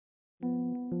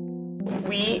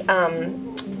we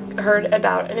heard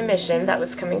about an admission that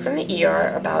was coming from the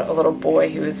ER about a little boy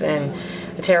who was in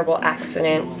a terrible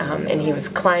accident, and he was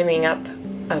climbing up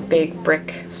a big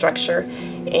brick structure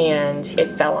and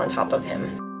it fell on top of him.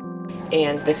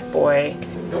 And this boy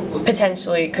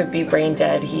potentially could be brain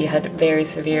dead. He had very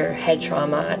severe head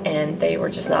trauma and they were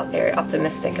just not very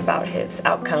optimistic about his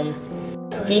outcome.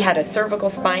 He had a cervical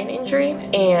spine injury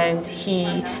and he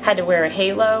had to wear a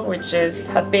halo, which is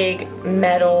a big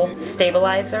metal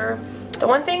stabilizer. The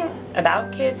one thing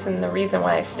about kids, and the reason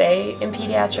why I stay in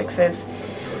pediatrics, is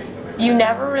you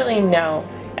never really know.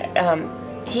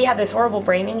 He had this horrible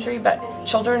brain injury, but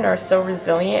children are so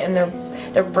resilient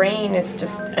and their brain is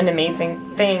just an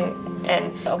amazing thing.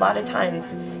 And a lot of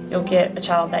times you'll get a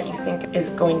child that you think is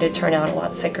going to turn out a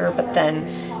lot sicker, but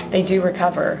then they do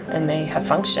recover and they have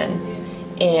function.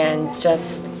 And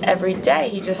just every day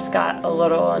he just got a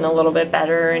little bit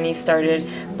better, and he started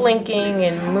blinking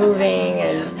and moving,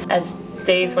 and as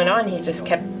days went on he just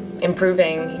kept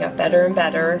improving. He got better and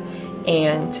better,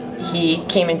 and he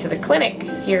came into the clinic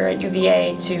here at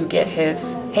UVA to get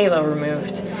his halo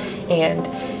removed. And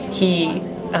he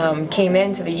came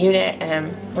into the unit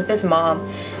and with his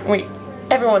mom.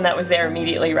 Everyone that was there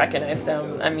immediately recognized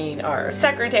him. I mean, our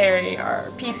secretary, our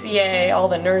PCA, all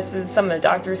the nurses, some of the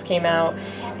doctors came out,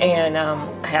 and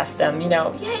I asked them,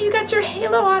 yeah, you got your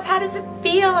halo off, how does it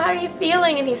feel, how are you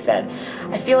feeling? And he said,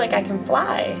 I feel like I can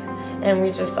fly. And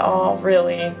we just all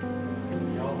really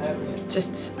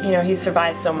he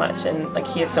survived so much, and like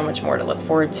he has so much more to look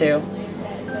forward to.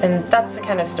 And that's the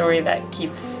kind of story that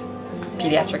keeps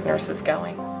pediatric nurses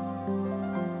going.